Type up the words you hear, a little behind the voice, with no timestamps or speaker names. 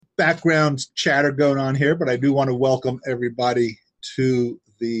background chatter going on here, but I do want to welcome everybody to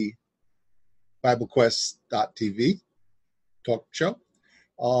the BibleQuest.tv talk show.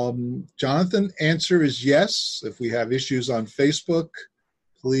 Jonathan, answer is yes. If we have issues on Facebook,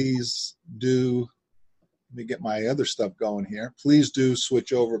 please do, let me get my other stuff going here. Please do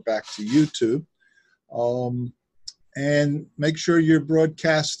switch over back to YouTube. And make sure you're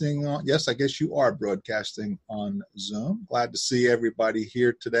broadcasting on, yes, I guess you are broadcasting on Zoom. Glad to see everybody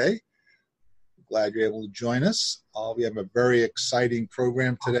here today. Glad you're able to join us. We have a very exciting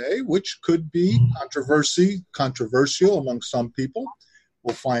program today, which could be controversial among some people.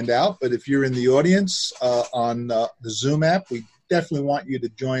 We'll find out. But if you're in the audience on the Zoom app, we definitely want you to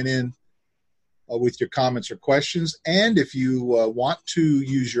join in with your comments or questions. And if you want to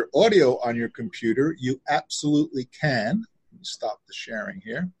use your audio on your computer, you absolutely can. Let me stop the sharing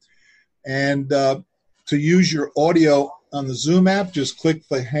here. And to use your audio on the Zoom app, just click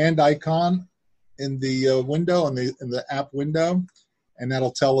the hand icon in the window, in the app window, and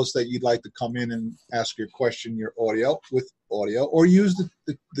that'll tell us that you'd like to come in and ask your question, your audio, with audio, or use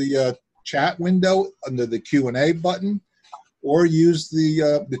the chat window under the Q&A button, or use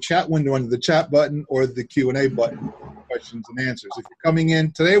the chat window under the chat button or the Q&A button, questions and answers. If you're coming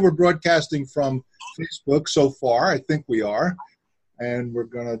in, today we're broadcasting from Facebook so far. I think we are, and we're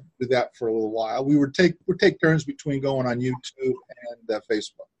going to do that for a little while. We'll take turns between going on YouTube and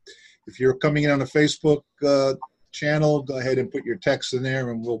Facebook. If you're coming in on the Facebook channel, go ahead and put your text in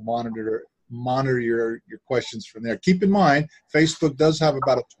there, and we'll monitor your questions from there. Keep in mind, Facebook does have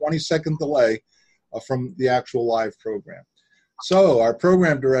about a 20-second delay from the actual live program. So, our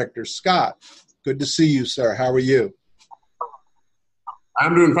program director, Scott, good to see you, sir. How are you?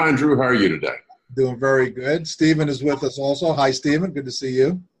 I'm doing fine, Drew. How are you today? Doing very good. Stephen is with us also. Hi, Stephen. Good to see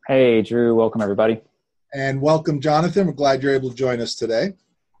you. Hey, Drew. Welcome, everybody. And welcome, Jonathan. We're glad you're able to join us today.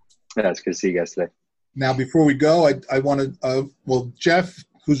 Yeah, it's good to see you guys today. Now, before we go, I want to, Jeff,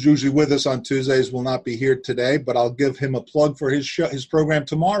 who's usually with us on Tuesdays, will not be here today, but I'll give him a plug for his program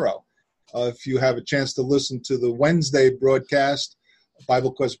tomorrow. If you have a chance to listen to the Wednesday broadcast,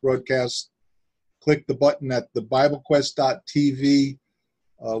 BibleQuest broadcast, click the button at the BibleQuest.tv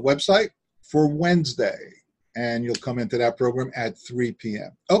website for Wednesday, and you'll come into that program at 3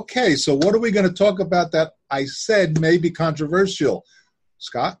 p.m. Okay, so what are we going to talk about that I said may be controversial?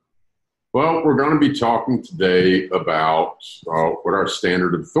 Scott? Well, we're going to be talking today about what our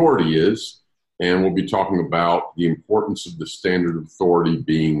standard of authority is. And we'll be talking about the importance of the standard of authority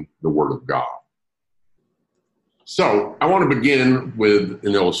being the Word of God. So I want to begin with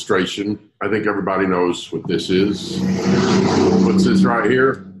an illustration. I think everybody knows what this is. What's this right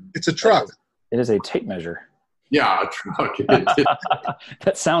here? It's a truck. It is a tape measure. Yeah, a truck.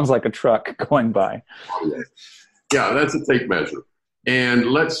 That sounds like a truck going by. Yeah, that's a tape measure.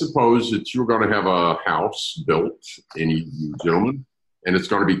 And let's suppose that you're going to have a house built, any gentlemen, and it's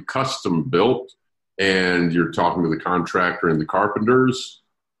going to be custom built, and you're talking to the contractor and the carpenters,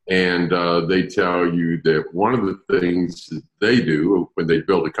 and they tell you that one of the things that they do when they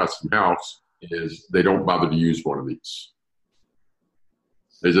build a custom house is they don't bother to use one of these.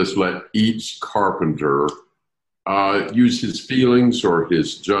 They just let each carpenter use his feelings or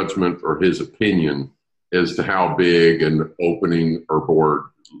his judgment or his opinion as to how big an opening or board,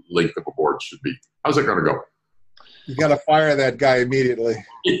 length of a board should be. How's that going to go? You got to fire that guy immediately.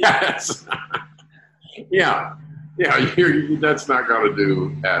 Yes. Yeah. That's not going to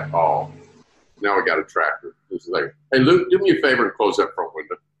do at all. Now we got a tractor. Hey, Luke, do me a favor and close that front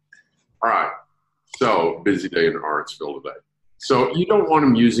window. All right. So, busy day in Artsville today. So, you don't want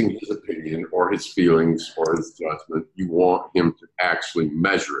him using his opinion or his feelings or his judgment. You want him to actually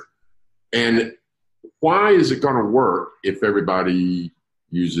measure it. And why is it going to work if everybody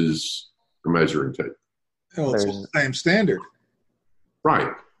uses the measuring tape? Well, it's the same standard.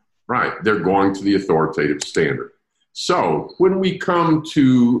 Right. They're going to the authoritative standard. So when we come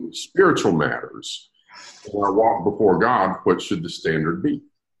to spiritual matters, in our walk before God, what should the standard be?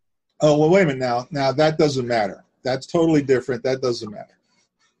 Oh, well, wait a minute now. That doesn't matter. That's totally different. That doesn't matter.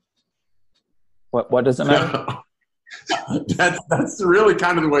 What doesn't matter? That's really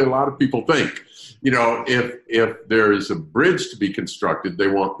kind of the way a lot of people think. You know, if there is a bridge to be constructed, they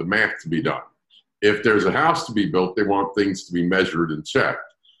want the math to be done. If there's a house to be built, they want things to be measured and checked.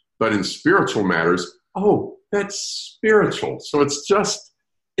 But in spiritual matters, that's spiritual. So it's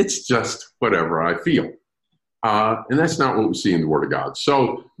just whatever I feel. And that's not what we see in the Word of God.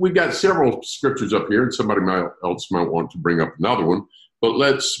 So we've got several scriptures up here, and somebody else might want to bring up another one. But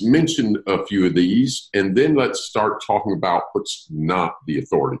let's mention a few of these, and then let's start talking about what's not the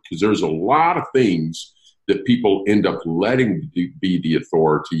authority, because there's a lot of things that people end up letting be the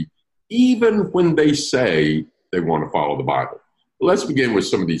authority, even when they say they want to follow the Bible. Let's begin with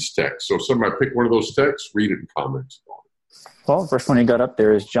some of these texts. So somebody pick one of those texts, read it and comment on it. Well, first one you got up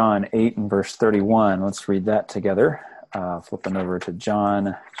there is John 8 and verse 31. Let's read that together. Flipping over to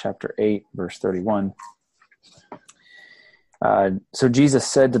John chapter 8, verse 31. So Jesus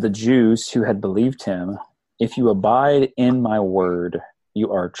said to the Jews who had believed him, "If you abide in my word,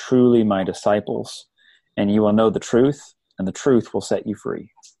 you are truly my disciples, and you will know the truth, and the truth will set you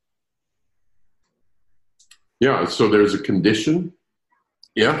free." Yeah, so there's a condition,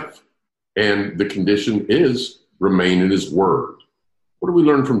 if, and the condition is remain in his word. What do we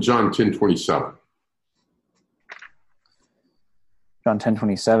learn from John 10:27? John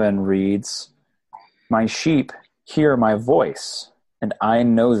 10:27 reads, "My sheep hear my voice, and I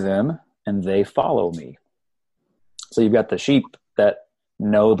know them, and they follow me." So you've got the sheep that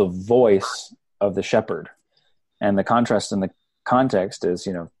know the voice of the shepherd. And the contrast in the context is,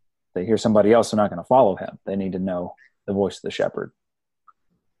 they hear somebody else, they're not going to follow him. They need to know the voice of the shepherd.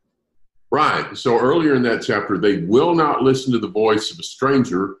 Right. So earlier in that chapter, they will not listen to the voice of a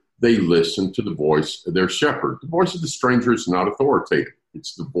stranger. They listen to the voice of their shepherd. The voice of the stranger is not authoritative.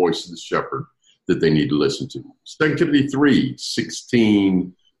 It's the voice of the shepherd that they need to listen to. 2 Timothy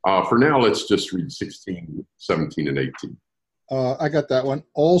 3:16. For now, let's just read 16, 17, and 18. I got that one.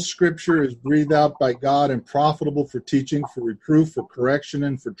 All scripture is breathed out by God and profitable for teaching, for reproof, for correction,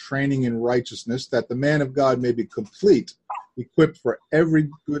 and for training in righteousness, that the man of God may be complete, equipped for every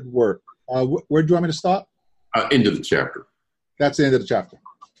good work. Where do you want me to stop? End of the chapter. That's the end of the chapter.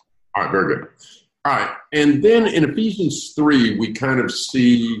 All right, very good. All right, and then in Ephesians 3, we kind of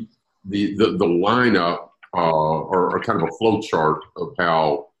see the lineup or kind of a flow chart of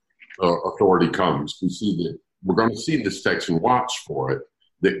how authority comes. We see that we're going to see in this text, and watch for it,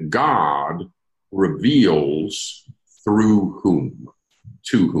 that God reveals through whom?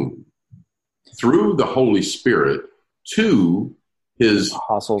 To whom? Through the Holy Spirit to his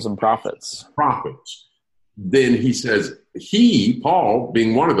apostles and prophets. Then he says, Paul,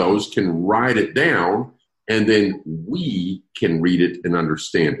 being one of those, can write it down, and then we can read it and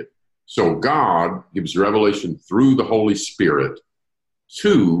understand it. So God gives revelation through the Holy Spirit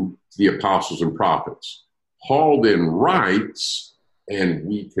to the apostles and prophets. Paul then writes, and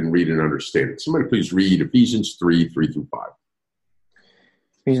we can read and understand it. Somebody please read Ephesians 3:3-5.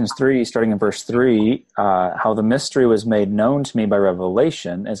 Ephesians 3, starting in verse 3, how the mystery was made known to me by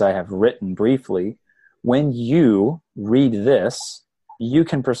revelation, as I have written briefly. When you read this, you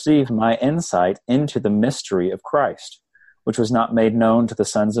can perceive my insight into the mystery of Christ, which was not made known to the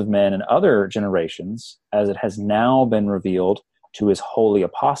sons of men in other generations, as it has now been revealed to his holy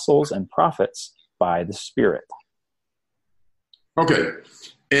apostles and prophets by the Spirit. Okay.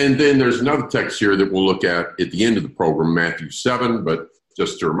 And then there's another text here that we'll look at the end of the program, Matthew 7, but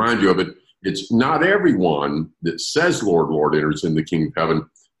just to remind you of it, it's not everyone that says, Lord, Lord, enters in the kingdom of heaven,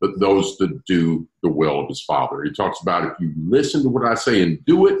 but those that do the will of his Father. He talks about if you listen to what I say and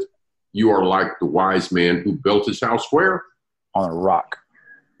do it, you are like the wise man who built his house where? On a rock.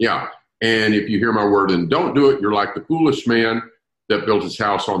 Yeah. And if you hear my word and don't do it, you're like the foolish man that built his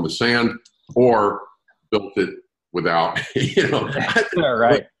house on the sand or built it without,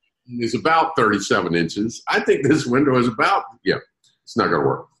 Right. It's about 37 inches. I think this window is about, it's not going to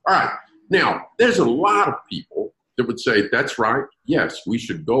work. All right. Now, there's a lot of people that would say, that's right. Yes, we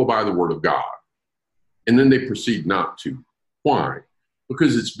should go by the word of God. And then they proceed not to. Why?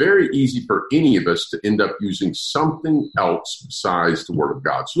 Because it's very easy for any of us to end up using something else besides the word of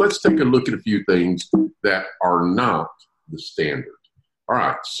God. So let's take a look at a few things that are not the standard. All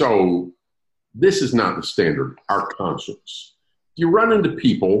right. So this is not the standard, our conscience. You run into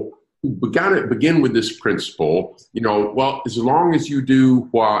people who begin with this principle, as long as you do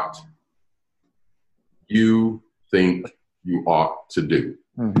what you think you ought to do.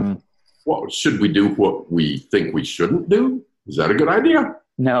 Mm-hmm. Well, should we do what we think we shouldn't do? Is that a good idea?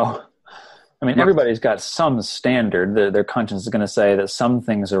 No. I mean, everybody's got some standard. Their conscience is going to say that some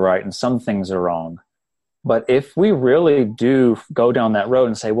things are right and some things are wrong. But if we really do go down that road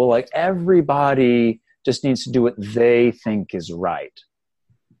and say, well, everybody just needs to do what they think is right.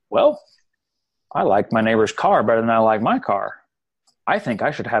 Well, I like my neighbor's car better than I like my car. I think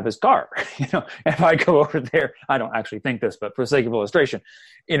I should have his car. If I go over there, I don't actually think this, but for the sake of illustration,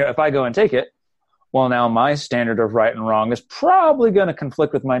 if I go and take it, well, now my standard of right and wrong is probably going to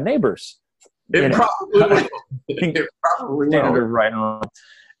conflict with my neighbor's. Probably standard of right and wrong.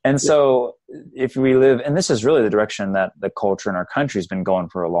 And so if we live, and this is really the direction that the culture in our country has been going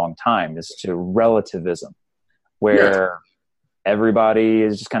for a long time, is to relativism, where everybody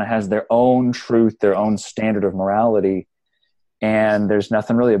is just kind of has their own truth, their own standard of morality, and there's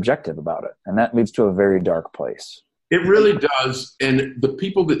nothing really objective about it. And that leads to a very dark place. It really does. And the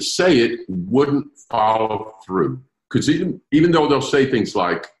people that say it wouldn't follow through. Because even though they'll say things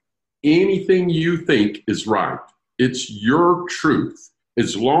like, anything you think is right, it's your truth,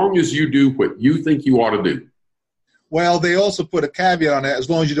 as long as you do what you think you ought to do. Well, they also put a caveat on it, as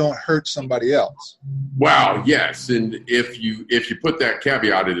long as you don't hurt somebody else. Wow, yes. And if you put that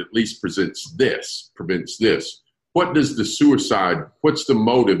caveat, it at least prevents this. What's the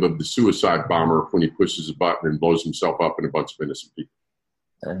motive of the suicide bomber when he pushes a button and blows himself up and a bunch of innocent people?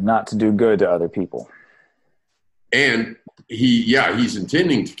 Not to do good to other people. And he's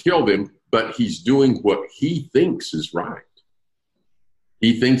intending to kill them, but he's doing what he thinks is right.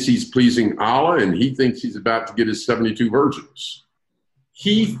 He thinks he's pleasing Allah, and he thinks he's about to get his 72 virgins.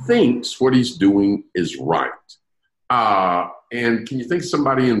 He thinks what he's doing is right. And can you think of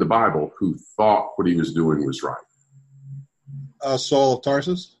somebody in the Bible who thought what he was doing was right? Saul of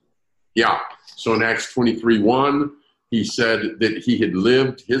Tarsus? Yeah. So in Acts 23:1, he said that he had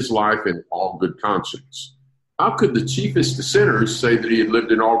lived his life in all good conscience. How could the chiefest of sinners say that he had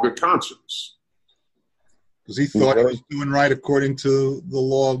lived in all good conscience? Because he thought he was doing right according to the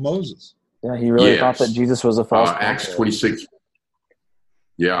law of Moses. Yeah, he really thought that Jesus was a false prophet. Acts 26.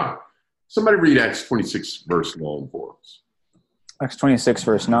 Yeah. Somebody read Acts 26, verse 9 for us. Acts 26,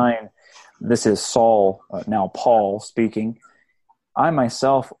 verse 9. This is Saul, now Paul, speaking. I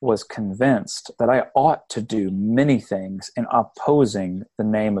myself was convinced that I ought to do many things in opposing the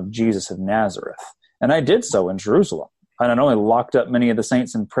name of Jesus of Nazareth. And I did so in Jerusalem. I not only locked up many of the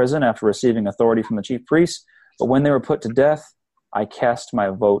saints in prison after receiving authority from the chief priests, but when they were put to death, I cast my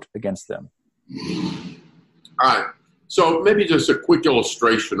vote against them. All right. So maybe just a quick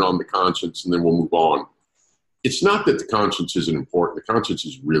illustration on the conscience, and then we'll move on. It's not that the conscience isn't important. The conscience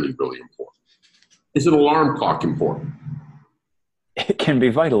is really, really important. Is an alarm clock important? It can be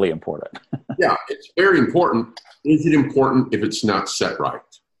vitally important. Yeah, it's very important. Is it important if it's not set right?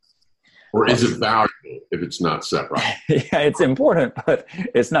 Or is it valuable if it's not set right? Yeah, it's important, but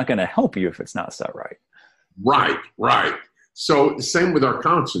it's not going to help you if it's not set right. Right. So the same with our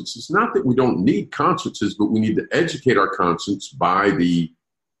conscience. It's not that we don't need consciences, but we need to educate our conscience by the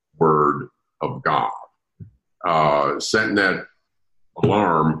Word of God. Setting that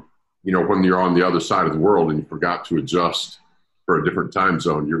alarm, when you're on the other side of the world and you forgot to adjust for a different time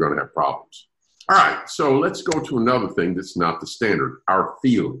zone, you're going to have problems. All right, so let's go to another thing that's not the standard, our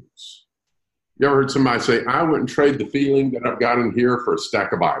feelings. You ever heard somebody say, I wouldn't trade the feeling that I've got in here for a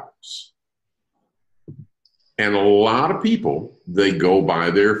stack of Bibles? And a lot of people, they go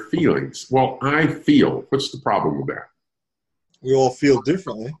by their feelings. Well, I feel. What's the problem with that? We all feel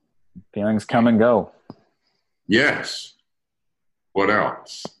differently. Feelings come and go. Yes. What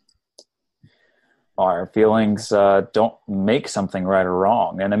else? Our feelings don't make something right or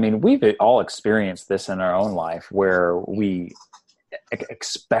wrong. And I mean, we've all experienced this in our own life where we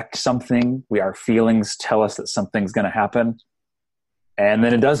expect something. Our feelings tell us that something's going to happen, and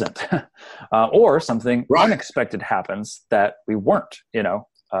then it doesn't. Or something unexpected happens that we weren't,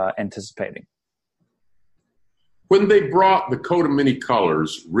 anticipating. When they brought the coat of many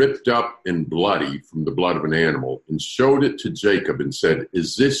colors, ripped up and bloody from the blood of an animal, and showed it to Jacob and said,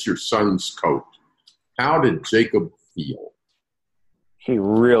 is this your son's coat? How did Jacob feel? He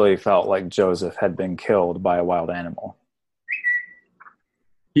really felt like Joseph had been killed by a wild animal.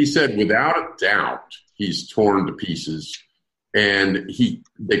 He said, without a doubt, he's torn to pieces. And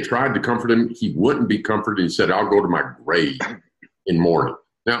they tried to comfort him. He wouldn't be comforted. He said, I'll go to my grave in mourning.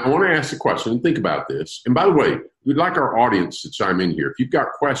 Now, I want to ask a question and think about this. And by the way, we'd like our audience to chime in here. If you've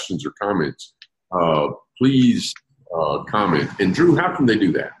got questions or comments, please comment. And Drew, how can they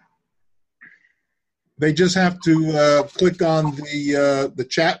do that? They just have to click on the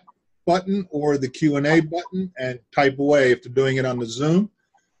chat button or the Q&A button and type away. If they're doing it on the Zoom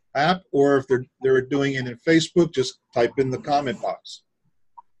app, or if they're doing it in Facebook, just type in the comment box.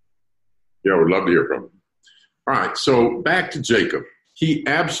 Yeah, we'd love to hear from them. All right, so back to Jacob. He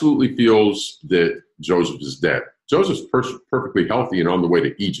absolutely feels that Joseph is dead. Joseph's perfectly healthy and on the way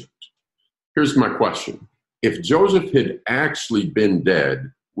to Egypt. Here's my question. If Joseph had actually been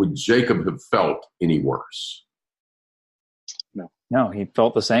dead, would Jacob have felt any worse? No, he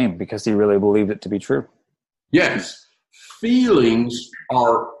felt the same because he really believed it to be true. Yes. Feelings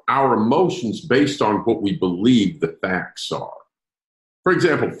are our emotions based on what we believe the facts are. For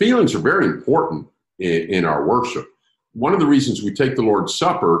example, feelings are very important in our worship. One of the reasons we take the Lord's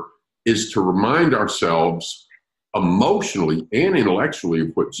Supper is to remind ourselves emotionally and intellectually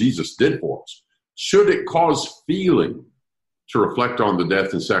of what Jesus did for us. Should it cause feeling to reflect on the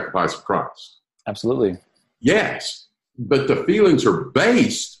death and sacrifice of Christ? Absolutely. Yes, but the feelings are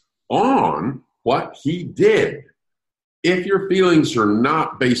based on what he did. If your feelings are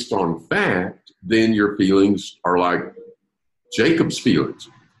not based on fact, then your feelings are like Jacob's feelings.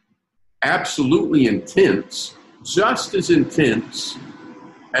 Absolutely intense, just as intense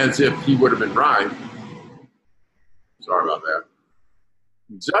as if he would have been right. Sorry about that.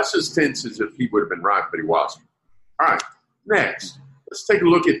 Just as tense as if he would have been right, but he wasn't. All right, next, let's take a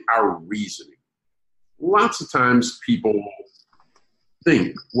look at our reasoning. Lots of times people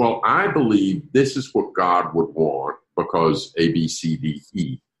think, well, I believe this is what God would want because A, B, C, D,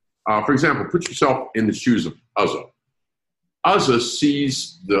 E. For example, put yourself in the shoes of Uzzah. Uzzah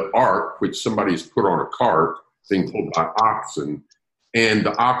sees the ark, which somebody has put on a cart, being pulled by oxen, and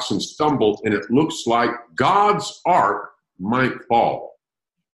the oxen stumbled, and it looks like God's ark might fall.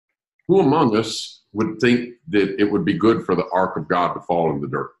 Who among us would think that it would be good for the ark of God to fall in the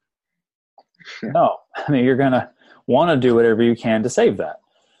dirt? No. I mean, you're going to want to do whatever you can to save that.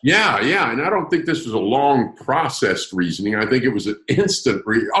 Yeah. And I don't think this was a long processed reasoning. I think it was an instant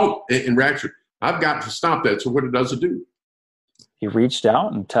in reaction. I've got to stop that. So what does it do? He reached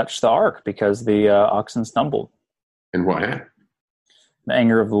out and touched the ark because the oxen stumbled. And what happened? The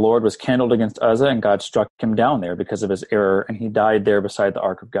anger of the Lord was kindled against Uzzah, and God struck him down there because of his error, and he died there beside the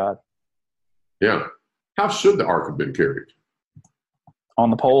ark of God. Yeah. How should the ark have been carried?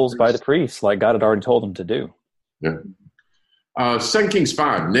 On the poles by the priests, like God had already told him to do. Yeah. 2 Kings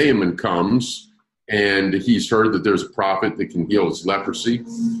 5, Naaman comes, and he's heard that there's a prophet that can heal his leprosy,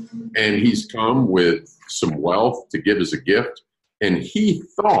 and he's come with some wealth to give as a gift. And he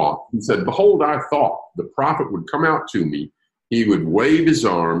said, behold, I thought the prophet would come out to me, he would wave his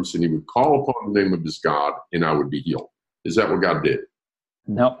arms, and he would call upon the name of his God, and I would be healed. Is that what God did?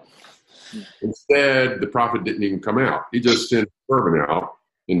 No. Instead, the prophet didn't even come out. He just sent a servant out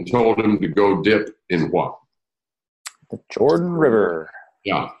and told him to go dip in what? The Jordan River.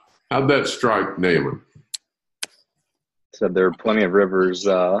 Yeah. How'd that strike Naaman? Said there are plenty of rivers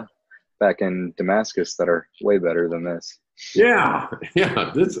back in Damascus that are way better than this. Yeah.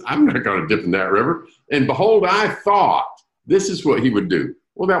 I'm not going to dip in that river. And behold, I thought this is what he would do.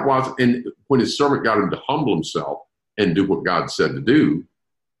 Well, that was, and when his servant got him to humble himself and do what God said to do,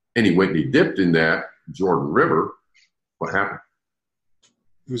 and he went and he dipped in that Jordan River, what happened?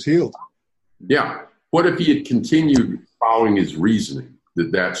 He was healed. Yeah. What if he had continued following his reasoning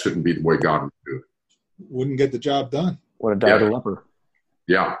that shouldn't be the way God would do it? Wouldn't get the job done. Would have died a leper.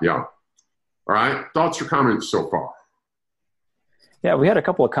 Yeah. All right. Thoughts or comments so far? Yeah, we had a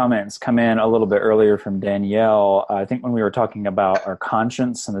couple of comments come in a little bit earlier from Danielle. I think when we were talking about our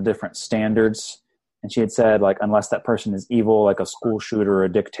conscience and the different standards, and she had said, like, unless that person is evil, like a school shooter or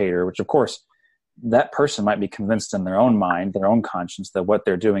a dictator, which of course that person might be convinced in their own mind, their own conscience, that what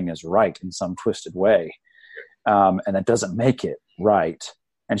they're doing is right in some twisted way. And that doesn't make it right.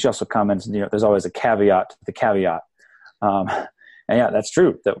 And she also comments, there's always a caveat to the caveat. And yeah, that's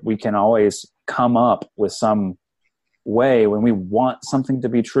true, that we can always come up with some way when we want something to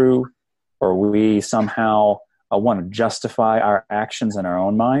be true, or we somehow want to justify our actions in our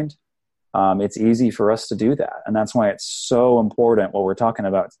own mind. It's easy for us to do that. And that's why it's so important what we're talking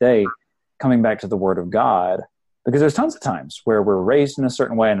about today, coming back to the Word of God, because there's tons of times where we're raised in a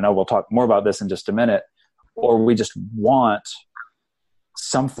certain way, and I know we'll talk more about this in just a minute, or we just want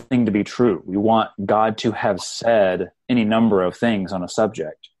something to be true. We want God to have said any number of things on a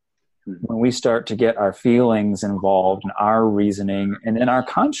subject. When we start to get our feelings involved in our reasoning and in our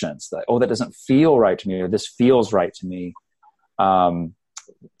conscience, that, that doesn't feel right to me, or this feels right to me,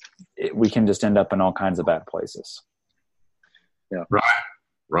 we can just end up in all kinds of bad places. Yeah.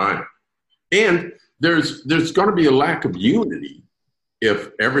 Right. And there's going to be a lack of unity if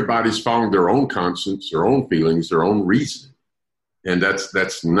everybody's following their own conscience, their own feelings, their own reasoning. And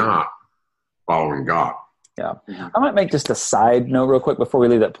that's not following God. Yeah. I might make just a side note real quick before we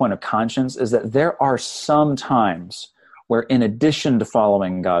leave that point of conscience, is that there are some times where, in addition to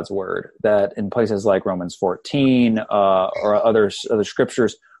following God's word, that in places like Romans 14 or other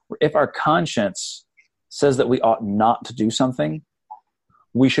scriptures, if our conscience says that we ought not to do something,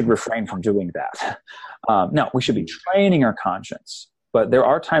 we should refrain from doing that. Now, we should be training our conscience, but there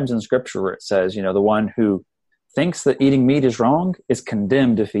are times in Scripture where it says, the one who thinks that eating meat is wrong is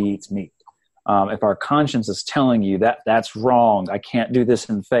condemned if he eats meat. If our conscience is telling you that that's wrong, I can't do this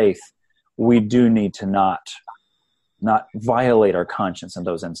in faith, we do need to not violate our conscience in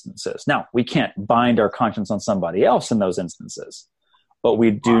those instances. Now, we can't bind our conscience on somebody else in those instances, but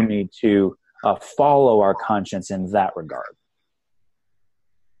we do need to follow our conscience in that regard.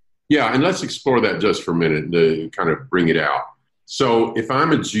 Yeah, and let's explore that just for a minute to kind of bring it out. So if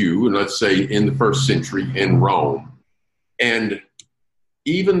I'm a Jew, and let's say in the first century in Rome, and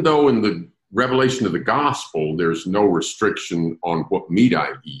even though in the revelation of the gospel, there's no restriction on what meat I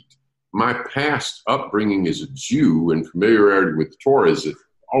eat, my past upbringing as a Jew and familiarity with the Torah is that,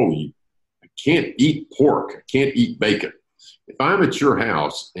 I can't eat pork, I can't eat bacon. If I'm at your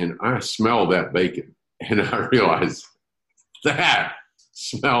house and I smell that bacon and I realize that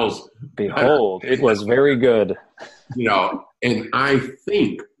smells, behold, it was very good. And I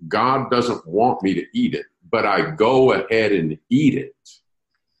think God doesn't want me to eat it, but I go ahead and eat it.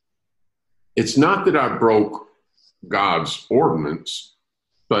 It's not that I broke God's ordinance,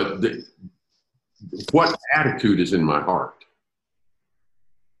 but what attitude is in my heart?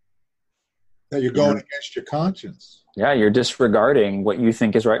 That you're going against your conscience. Yeah, you're disregarding what you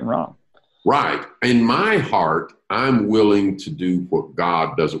think is right and wrong. Right. In my heart, I'm willing to do what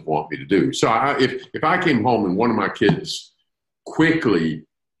God doesn't want me to do. So if I came home and one of my kids quickly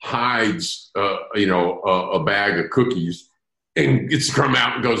hides, a bag of cookies and gets to come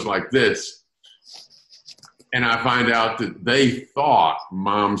out and goes like this, and I find out that they thought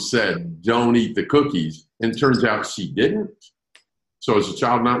Mom said, don't eat the cookies, and it turns out she didn't. So is the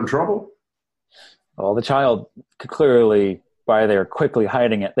child not in trouble? Well, the child could clearly, by their quickly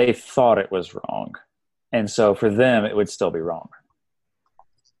hiding it, they thought it was wrong. And so for them, it would still be wrong.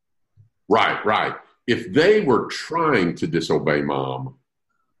 Right. If they were trying to disobey Mom,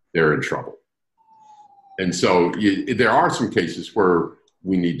 they're in trouble. And so there are some cases where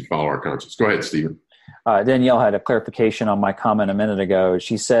we need to follow our conscience. Go ahead, Stephen. Danielle had a clarification on my comment a minute ago.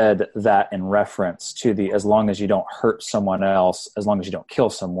 She said that in reference to the as long as you don't hurt someone else, as long as you don't kill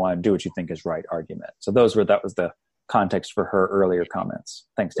someone, do what you think is right argument. So that was the context for her earlier comments.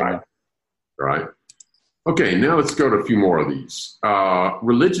 Thanks, Danielle. Right. Okay, now let's go to a few more of these.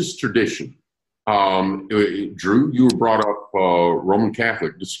 Religious tradition. Drew, you were brought up Roman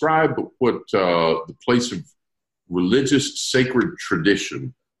Catholic. Describe what the place of religious sacred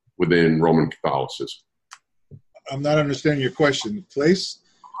tradition within Roman Catholicism. I'm not understanding your question. Place?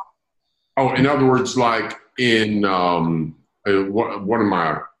 Oh, in other words, like in one of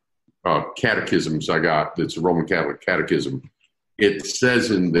my catechisms I got, that's a Roman Catholic catechism, it says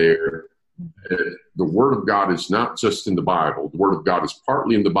in there that the Word of God is not just in the Bible. The Word of God is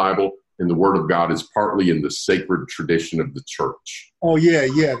partly in the Bible, and the Word of God is partly in the sacred tradition of the church. Oh, yeah.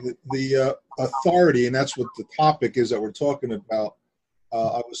 The authority, and that's what the topic is that we're talking about.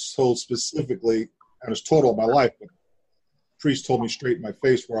 I was told specifically, I was taught all my life, but the priest told me straight in my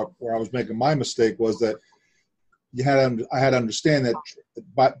face where I was making my mistake was that I had to understand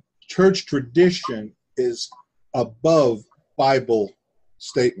that church tradition is above Bible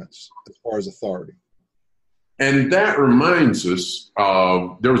statements as far as authority. And that reminds us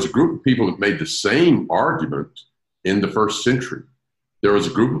of, there was a group of people that made the same argument in the first century. There was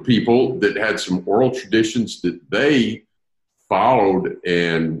a group of people that had some oral traditions that they followed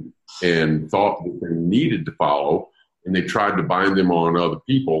and thought that they needed to follow, and they tried to bind them on other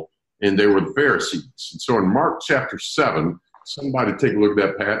people, and they were the Pharisees. And so in Mark chapter 7, somebody take a look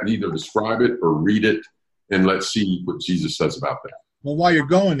at that, Pat, and either describe it or read it, and let's see what Jesus says about that. Well, while you're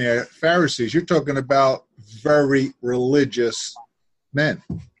going there, Pharisees, you're talking about very religious men.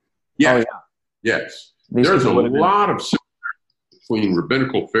 Yeah. Oh, yeah. Yes. These There's a lot been... of similarities between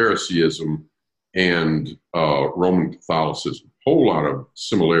rabbinical Phariseeism and Roman Catholicism. Whole lot of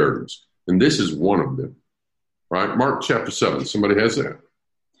similarities. And this is one of them. Right? Mark chapter 7. Somebody has that?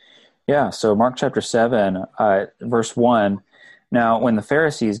 Yeah, so Mark chapter 7, verse 1. Now, when the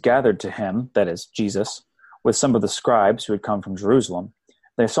Pharisees gathered to him, that is, Jesus, with some of the scribes who had come from Jerusalem,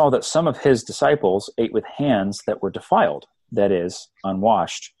 they saw that some of his disciples ate with hands that were defiled, that is,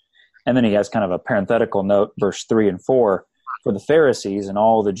 unwashed. And then he has kind of a parenthetical note, verse 3 and 4. For the Pharisees and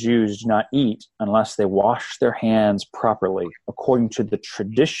all the Jews do not eat unless they wash their hands properly, according to the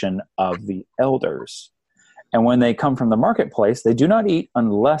tradition of the elders. And when they come from the marketplace, they do not eat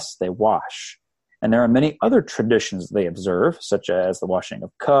unless they wash. And there are many other traditions they observe, such as the washing of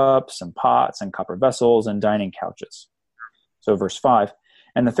cups and pots and copper vessels and dining couches. So verse 5,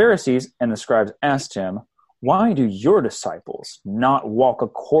 and the Pharisees and the scribes asked him, why do your disciples not walk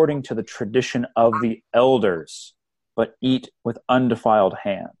according to the tradition of the elders, but eat with undefiled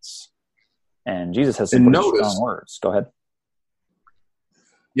hands? And Jesus has some pretty strong words. Go ahead.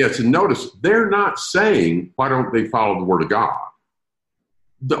 Yes, and notice, they're not saying, why don't they follow the word of God?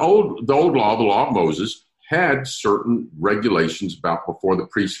 The old law, the law of Moses, had certain regulations about before the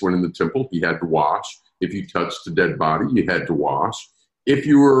priest went in the temple, he had to wash. If you touched a dead body, you had to wash. If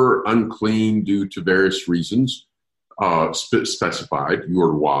you were unclean due to various reasons specified, you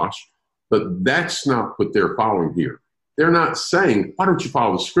were to wash. But that's not what they're following here. They're not saying, why don't you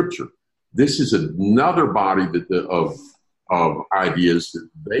follow the scripture? This is another body of ideas that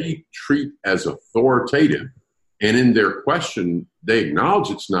they treat as authoritative. And in their question, they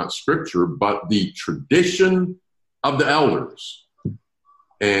acknowledge it's not scripture, but the tradition of the elders.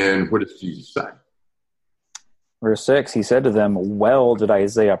 And what does Jesus say? Verse 6, he said to them, well did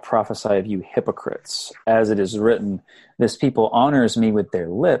Isaiah prophesy of you hypocrites, as it is written, this people honors me with their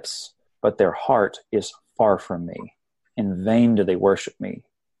lips, but their heart is far from me. In vain do they worship me,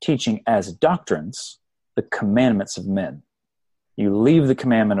 teaching as doctrines the commandments of men. You leave the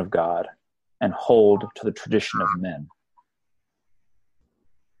commandment of God and hold to the tradition of men.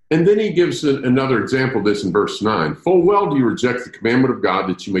 And then he gives another example of this in verse 9. Full well do you reject the commandment of God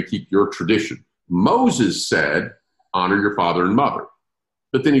that you may keep your tradition. Moses said, honor your father and mother.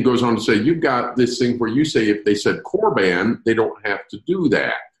 But then he goes on to say, you've got this thing where you say if they said Korban, they don't have to do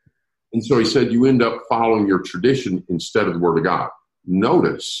that. And so he said you end up following your tradition instead of the word of God.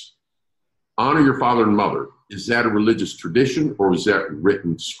 Notice, honor your father and mother. Is that a religious tradition or is that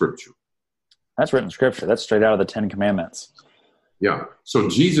written scripture? That's written scripture. That's straight out of the Ten Commandments. Yeah. So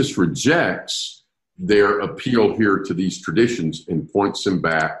Jesus rejects their appeal here to these traditions and points them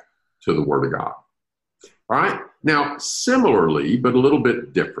back to the word of God. All right. Now, similarly, but a little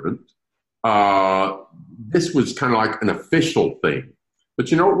bit different, this was kind of like an official thing. But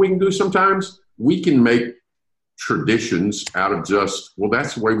you know what we can do sometimes? We can make traditions out of just, well,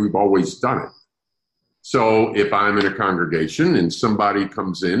 that's the way we've always done it. So if I'm in a congregation and somebody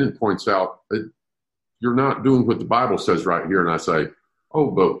comes in and points out, you're not doing what the Bible says right here, and I say,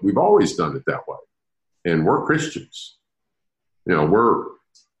 oh, but we've always done it that way. And we're Christians. You know, we're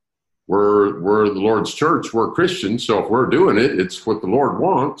the Lord's church. We're Christians. So if we're doing it, it's what the Lord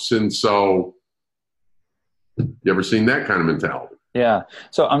wants. And so you ever seen that kind of mentality? Yeah.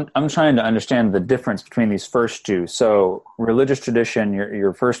 So I'm trying to understand the difference between these first two. So religious tradition,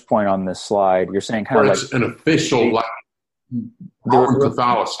 your first point on this slide, you're saying kind of like it's an official, like Roman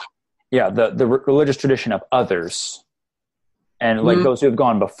Catholicism. Yeah, the religious tradition of others, and like those who have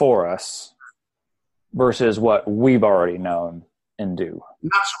gone before us, versus what we've already known and do.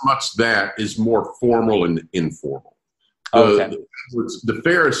 Not so much that is more formal and informal. The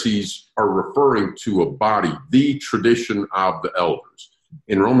Pharisees are referring to a body, the tradition of the elders.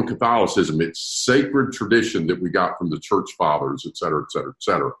 In Roman Catholicism, it's sacred tradition that we got from the church fathers, et cetera, et cetera, et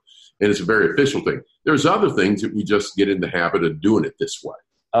cetera. And it's a very official thing. There's other things that we just get in the habit of doing it this way.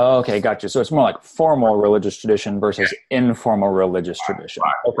 Oh, okay, gotcha. So it's more like formal religious tradition versus informal religious tradition.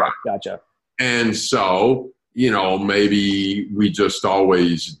 Okay, gotcha. And so, you know, maybe we just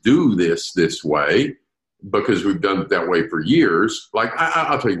always do this way because we've done it that way for years. Like,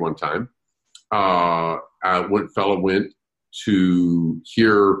 I'll tell you one time, a fellow went to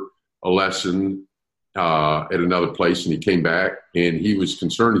hear a lesson at another place, and he came back, and he was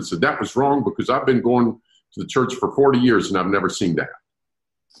concerned. He said, that was wrong because I've been going to the church for 40 years, and I've never seen that.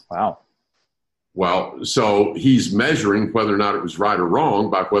 Wow. Well, so he's measuring whether or not it was right or wrong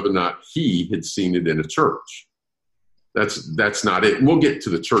by whether or not he had seen it in a church. That's not it. And we'll get to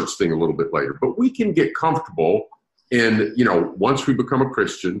the church thing a little bit later. But we can get comfortable in, you know, once we become a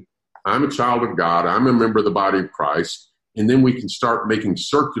Christian, I'm a child of God, I'm a member of the body of Christ, and then we can start making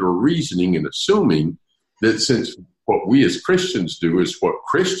circular reasoning and assuming that since what we as Christians do is what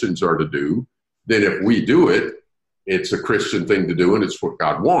Christians are to do, then if we do it, it's a Christian thing to do, and it's what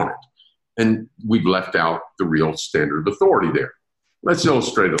God wanted. And we've left out the real standard of authority there. Let's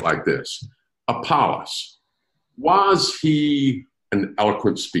illustrate it like this. Apollos, was he an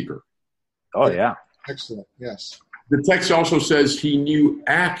eloquent speaker? Oh, yeah. Excellent, yes. The text also says he knew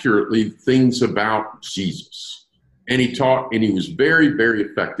accurately things about Jesus. And he taught, and he was very, very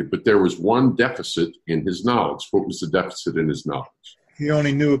effective. But there was one deficit in his knowledge. What was the deficit in his knowledge? He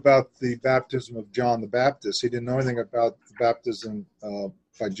only knew about the baptism of John the Baptist. He didn't know anything about the baptism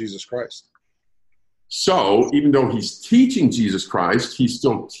by Jesus Christ. So even though he's teaching Jesus Christ, he's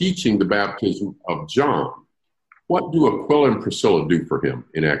still teaching the baptism of John. What do Aquila and Priscilla do for him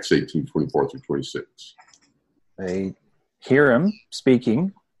in Acts 18:24-26? They hear him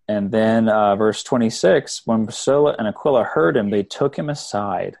speaking, and then verse 26, when Priscilla and Aquila heard him, they took him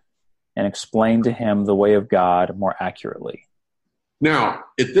aside and explained to him the way of God more accurately. Now,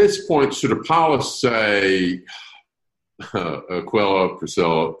 at this point, should Apollos say, Aquila,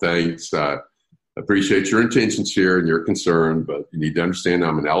 Priscilla, thanks, I appreciate your intentions here and your concern, but you need to understand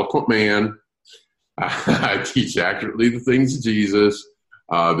I'm an eloquent man. I teach accurately the things of Jesus.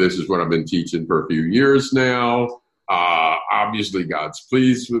 This is what I've been teaching for a few years now. Obviously, God's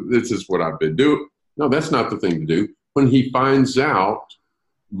pleased with this is what I've been doing. No, that's not the thing to do. When he finds out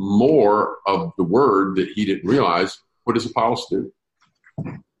more of the word that he didn't realize, what what does Apollos do?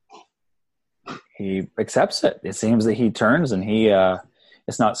 He accepts it. It seems that he turns and he,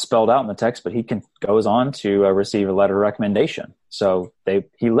 it's not spelled out in the text, but he goes on to receive a letter of recommendation. So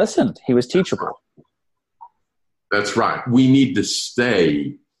he listened. He was teachable. That's right. We need to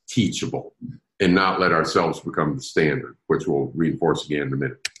stay teachable and not let ourselves become the standard, which we'll reinforce again in a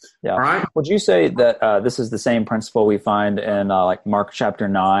minute. Yeah. All right. Would you say that this is the same principle we find in like Mark chapter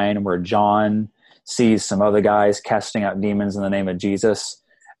 9, where John sees some other guys casting out demons in the name of Jesus,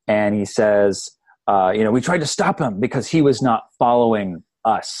 and he says, we tried to stop him because he was not following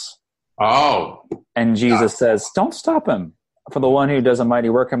us. Oh. And Jesus says, don't stop him. For the one who does a mighty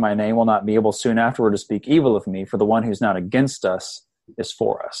work in my name will not be able soon afterward to speak evil of me, for the one who's not against us is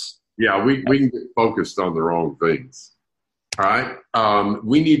for us. Yeah, we can get focused on the wrong things. All right.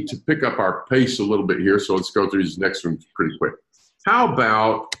 We need to pick up our pace a little bit here, so let's go through these next ones pretty quick. How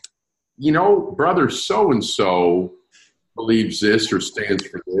about, brother so-and-so believes this or stands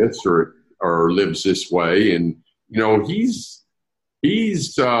for this or lives this way, and,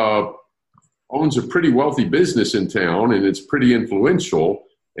 he's owns a pretty wealthy business in town, and it's pretty influential,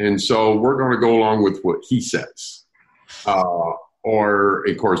 and so we're going to go along with what he says. Or,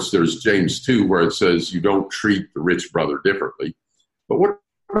 of course, there's James 2, where it says you don't treat the rich brother differently. But what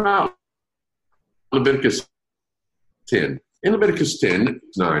about Leviticus 10? In Leviticus 10,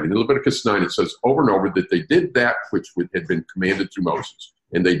 9, in Leviticus 9, it says over and over that they did that which had been commanded through Moses.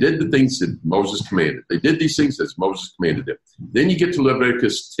 And they did the things that Moses commanded. They did these things as Moses commanded them. Then you get to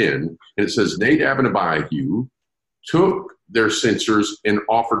Leviticus 10, and it says Nadab and Abihu took their censers and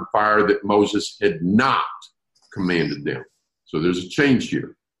offered fire that Moses had not commanded them. So there's a change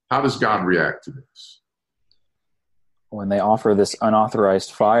here. How does God react to this? When they offer this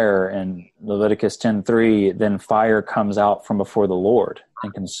unauthorized fire in Leviticus 10:3, then fire comes out from before the Lord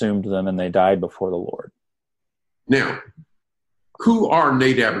and consumed them, and they died before the Lord. Now, who are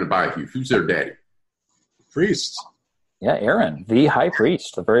Nadab and Abihu? Who's their daddy? Priests. Yeah, Aaron, the high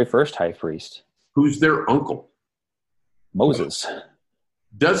priest, the very first high priest. Who's their uncle? Moses.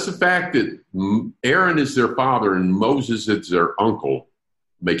 Does the fact that Aaron is their father and Moses is their uncle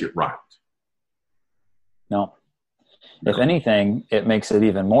make it right? No. If anything, it makes it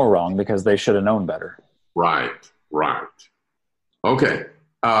even more wrong because they should have known better. Right. Okay,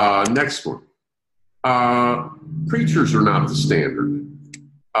 next one. Preachers are not the standard.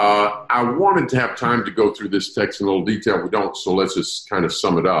 I wanted to have time to go through this text in a little detail. We don't, so let's just kind of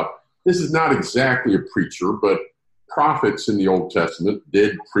sum it up. This is not exactly a preacher, but prophets in the Old Testament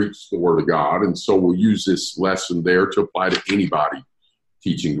did preach the Word of God, and so we'll use this lesson there to apply to anybody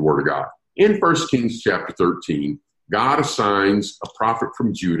teaching the Word of God. In 1 Kings chapter 13, God assigns a prophet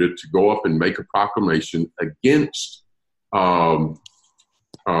from Judah to go up and make a proclamation against, all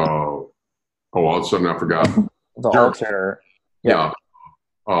of a sudden I forgot. The altar. Yeah,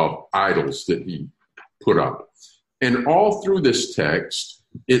 idols that he put up. And all through this text,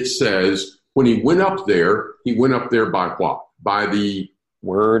 it says, when he went up there by what? By the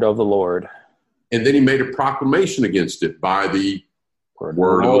word of the Lord. And then he made a proclamation against it by the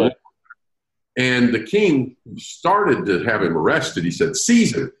word of the Lord. And the king started to have him arrested. He said,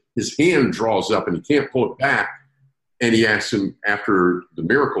 seize him. His hand draws up and he can't pull it back. And he asks him, after the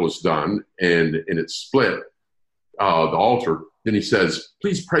miracle is done and it's split, the altar, then he says,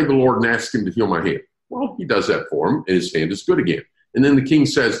 please pray the Lord and ask him to heal my hand. Well, he does that for him, and his hand is good again. And then the king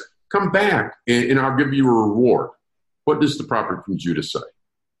says, come back, and I'll give you a reward. What does the prophet from Judah say?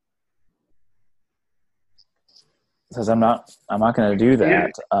 He says, I'm not going to do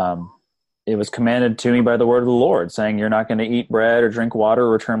that. It was commanded to me by the word of the Lord, saying you're not going to eat bread or drink water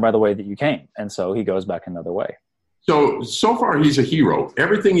or return by the way that you came. And so he goes back another way. So far he's a hero.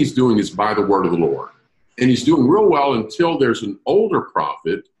 Everything he's doing is by the word of the Lord. And he's doing real well until there's an older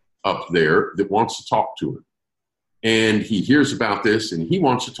prophet up there that wants to talk to him. And he hears about this and he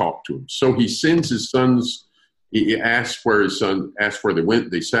wants to talk to him. So he sends his sons, he asks where they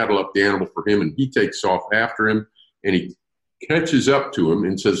went. They saddle up the animal for him and he takes off after him and he catches up to him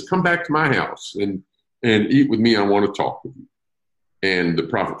and says, come back to my house and eat with me. I want to talk with you. And the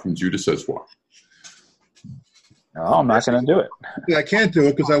prophet from Judah says what? No, I'm not going to do it. I can't do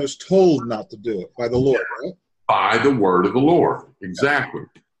it because I was told not to do it by the Lord, right? By the word of the Lord. Exactly.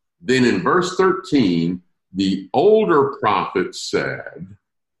 Then in verse 13, the older prophet said,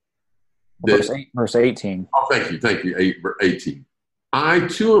 verse 18. Oh, thank you. 18. I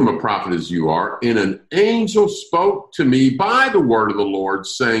too am a prophet as you are, and an angel spoke to me by the word of the Lord,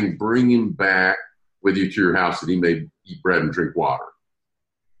 saying, bring him back with you to your house that he may eat bread and drink water.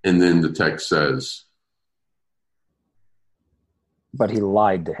 And then the text says, but he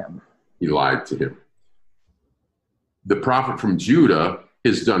lied to him. He lied to him. the prophet from Judah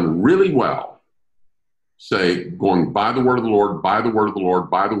has done really well, say, going by the word of the Lord, by the word of the Lord,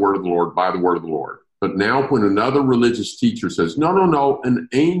 by the word of the Lord, by the word of the Lord. But now when another religious teacher says, no, an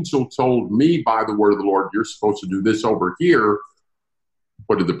angel told me by the word of the Lord, you're supposed to do this over here,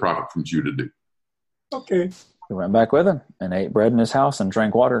 what did the prophet from Judah do? Okay. He went back with him and ate bread in his house and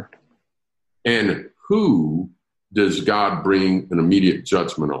drank water. And who does God bring an immediate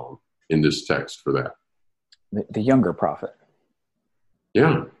judgment on in this text for that? The younger prophet.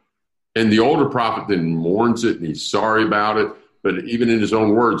 Yeah. And the older prophet then mourns it and he's sorry about it. But even in his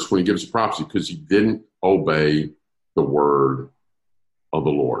own words, when he gives a prophecy, because he didn't obey the word of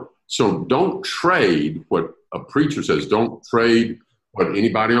the Lord. So don't trade what a preacher says. Don't trade what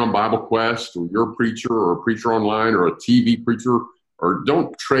anybody on Bible Quest or your preacher or a preacher online or a TV preacher, or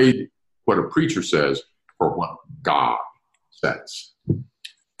don't trade what a preacher says for what God says.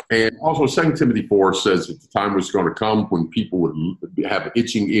 And also 2 Timothy 4 says that the time was going to come when people would have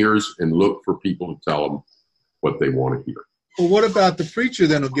itching ears and look for people to tell them what they want to hear. Well, what about the preacher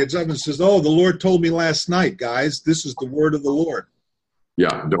then who gets up and says, oh, the Lord told me last night, guys, this is the word of the Lord.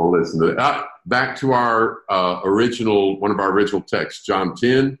 Yeah, don't listen to that. Back to our one of our original texts, John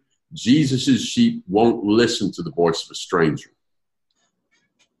 10, Jesus' sheep won't listen to the voice of a stranger.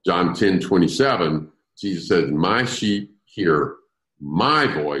 John 10:27, Jesus said, my sheep hear my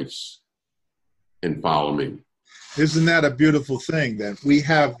voice and follow me. Isn't that a beautiful thing that we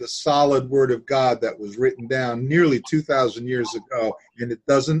have the solid word of God that was written down nearly 2,000 years ago, and it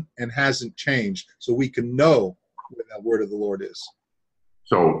doesn't and hasn't changed, so we can know what that word of the Lord is.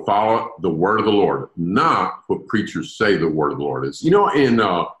 So follow the word of the Lord, not what preachers say the word of the Lord is. You know, and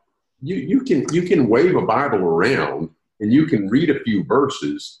you can wave a Bible around and you can read a few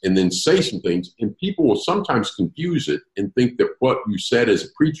verses and then say some things, and people will sometimes confuse it and think that what you said as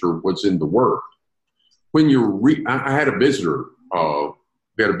a preacher was in the word. When I had a visitor,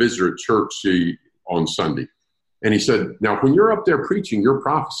 we had a visitor at church on Sunday, and he said, now when you're up there preaching, you're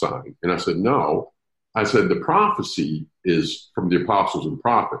prophesying. And I said, no. I said, the prophecy is from the apostles and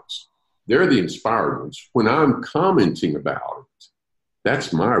prophets. They're the inspired ones. When I'm commenting about it,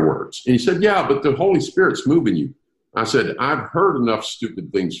 that's my words. And he said, yeah, but the Holy Spirit's moving you. I said, I've heard enough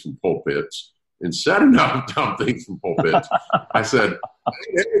stupid things from pulpits and said enough dumb things from pulpits. I said,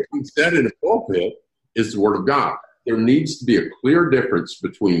 everything said in a pulpit is the word of God. There needs to be a clear difference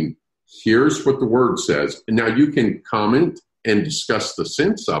between here's what the word says, and now you can comment and discuss the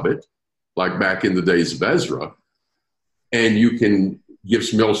sense of it, like back in the days of Ezra, and you can give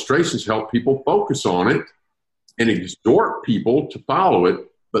some illustrations to help people focus on it and exhort people to follow it,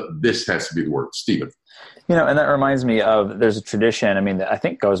 but this has to be the word. Stephen. You know, and that reminds me of, there's a tradition, I mean, that I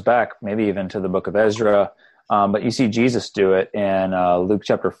think goes back maybe even to the book of Ezra, but you see Jesus do it in Luke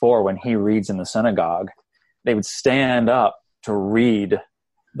chapter 4 when he reads in the synagogue. They would stand up to read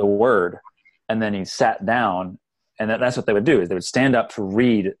the word, and then he sat down, and that's what they would do, is they would stand up to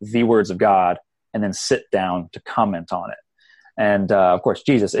read the words of God and then sit down to comment on it. And, of course,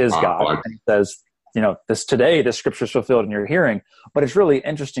 Jesus is God, and he says, you know, this scripture is fulfilled in your hearing. But it's really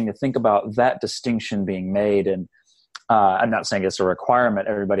interesting to think about that distinction being made. And I'm not saying it's a requirement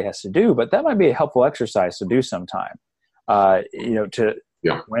everybody has to do, but that might be a helpful exercise to do sometime.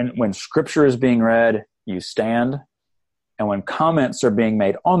 When scripture is being read, you stand. And when comments are being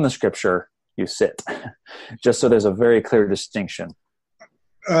made on the scripture, you sit. Just so there's a very clear distinction.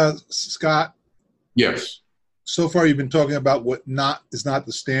 Scott? Yes. So far, you've been talking about what is not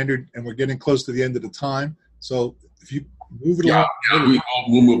the standard, and we're getting close to the end of the time. So if you move it along.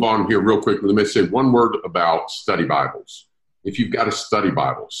 We'll move on here real quick. Let me say one word about study Bibles. If you've got a study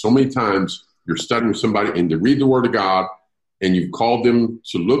Bible, so many times you're studying with somebody and they read the Word of God, and you've called them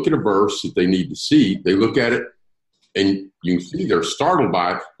to look at a verse that they need to see. They look at it, and you can see they're startled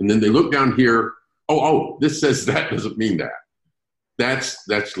by it, and then they look down here, this says that doesn't mean that.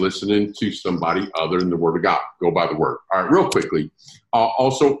 That's listening to somebody other than the Word of God. Go by the Word. All right, real quickly.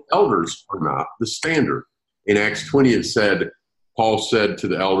 Also, elders are not the standard. In Acts 20, Paul said to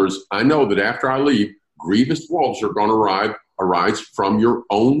the elders, I know that after I leave, grievous wolves are going to arise from your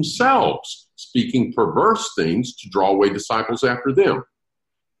own selves, speaking perverse things to draw away disciples after them.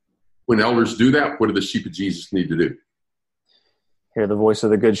 When elders do that, what do the sheep of Jesus need to do? Hear the voice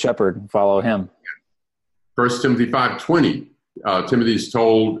of the good shepherd and follow him. 1 Timothy 5:20. Timothy is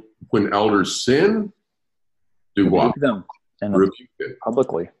told when elders sin, do what? Them and rebuke them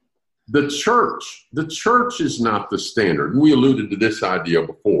publicly. The church is not the standard. We alluded to this idea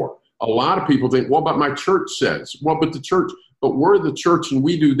before. A lot of people think, what about my church says? Well, but we're the church and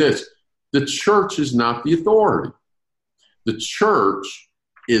we do this. The church is not the authority. The church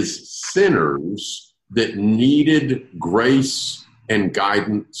is sinners that needed grace and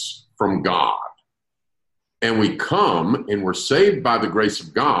guidance from God. And we come and we're saved by the grace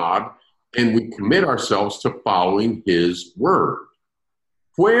of God, and we commit ourselves to following his word.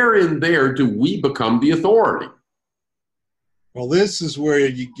 Where in there do we become the authority? Well, this is where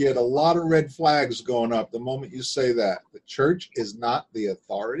you get a lot of red flags going up the moment you say that. The church is not the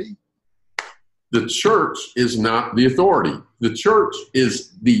authority. The church is not the authority. The church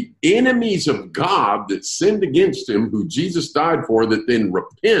is the enemies of God that sinned against him, who Jesus died for, that then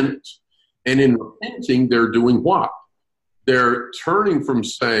repent. And in repenting, they're doing what? They're turning from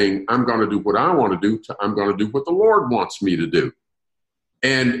saying, I'm going to do what I want to do, to I'm going to do what the Lord wants me to do.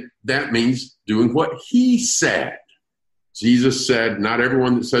 And that means doing what he said. Jesus said, not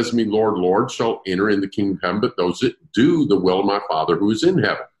everyone that says to me, Lord, Lord, shall enter in the kingdom of heaven, but those that do the will of my Father who is in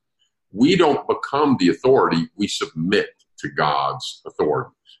heaven. We don't become the authority. We submit to God's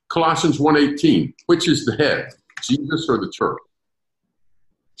authority. Colossians 1:18, which is the head, Jesus or the church?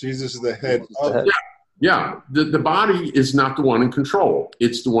 Jesus is the head of. Yeah. The body is not the one in control.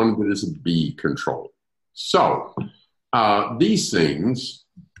 It's the one that is be controlled. So these things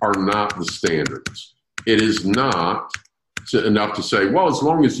are not the standards. It is not enough to say, well, as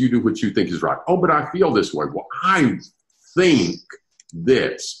long as you do what you think is right. Oh, but I feel this way. Well, I think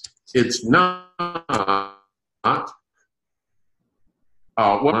this. It's not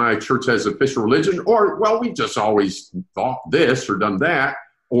what my church has official religion, or, well, we just always thought this or done that,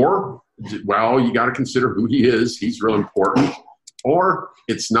 or, well, you got to consider who he is. He's real important. Or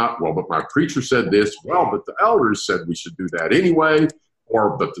it's not, well, but my preacher said this. Well, but the elders said we should do that anyway.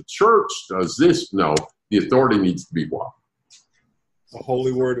 Or, but the church does this. No, the authority needs to be what? The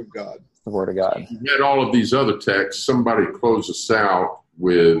holy word of God. The word of God. You had all of these other texts. Somebody close us out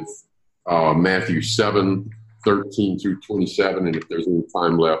with Matthew 7:13 through 27, and if there's any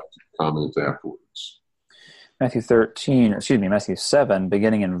time left, comments afterwards. Matthew 7,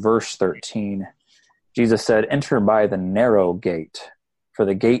 beginning in verse 13. Jesus said, enter by the narrow gate, for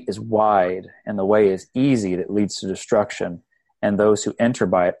the gate is wide, and the way is easy that leads to destruction, and those who enter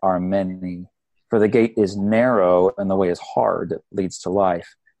by it are many. For the gate is narrow, and the way is hard that leads to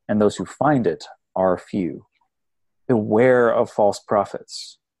life, and those who find it are few. Beware of false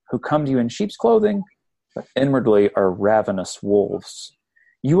prophets, who come to you in sheep's clothing, but inwardly are ravenous wolves.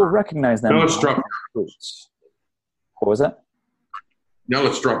 You will recognize them by their fruits. What was that? Now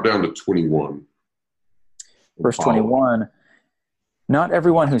let's drop down to 21. Verse 21, not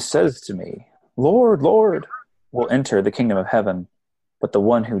everyone who says to me, Lord, Lord, will enter the kingdom of heaven, but the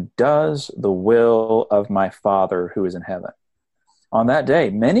one who does the will of my Father who is in heaven. On that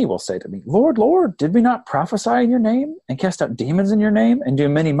day, many will say to me, Lord, Lord, did we not prophesy in your name and cast out demons in your name and do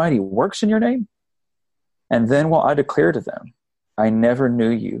many mighty works in your name? And then will I declare to them, I never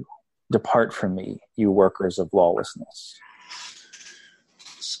knew you. Depart from me, you workers of lawlessness.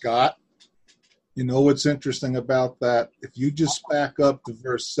 Scott, you know what's interesting about that? If you just back up to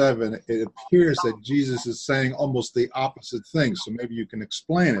verse 7, it appears that Jesus is saying almost the opposite thing. So maybe you can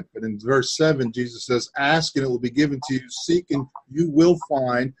explain it. But in verse 7, Jesus says, ask and it will be given to you. Seek and you will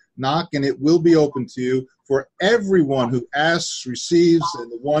find. Knock and it will be open to you. For everyone who asks receives,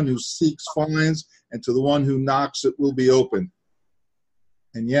 and the one who seeks finds, and to the one who knocks it will be open.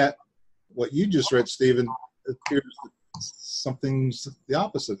 And yet, what you just read, Stephen, appears that something's the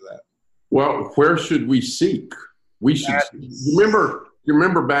opposite of that. Well, where should we seek? We should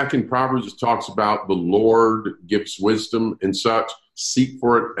remember back in Proverbs it talks about the Lord gives wisdom and such. Seek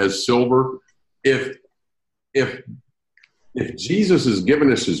for it as silver. If Jesus has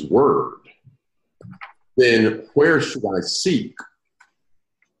given us his word, then where should I seek?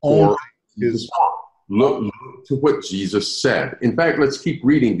 Or look to what Jesus said. In fact, let's keep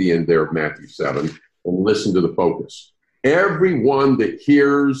reading the end there of Matthew 7 and listen to the focus. Everyone that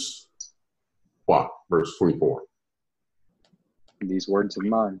hears what? Verse 24. These words of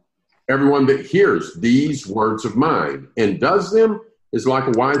mine. Everyone that hears these words of mine and does them is like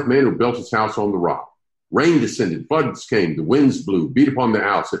a wise man who built his house on the rock. Rain descended, floods came, the winds blew, beat upon the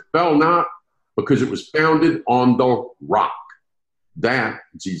house. It fell not because it was founded on the rock. That,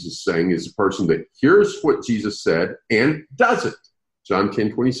 Jesus is saying, is a person that hears what Jesus said and does it. John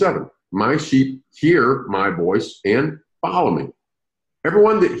 10:27. My sheep hear my voice and follow me.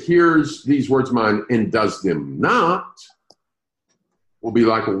 Everyone that hears these words of mine and does them not will be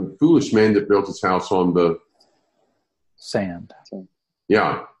like a foolish man that built his house on the sand.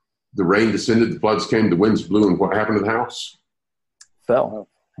 Yeah. The rain descended, the floods came, the winds blew, and what happened to the house? Fell,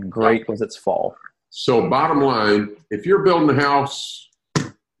 and great was its fall. So bottom line, if you're building a house,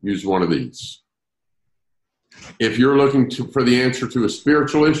 use one of these. If you're looking for the answer to a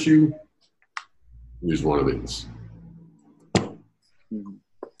spiritual issue, use one of these.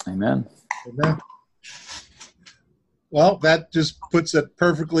 Amen. Amen. Well, that just puts it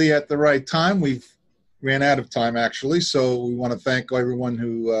perfectly at the right time. We've ran out of time, actually, so we want to thank everyone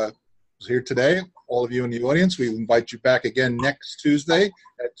who was here today, all of you in the audience. We invite you back again next Tuesday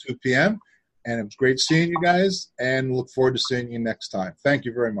at 2 p.m., and it was great seeing you guys, and look forward to seeing you next time. Thank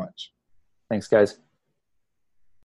you very much. Thanks, guys.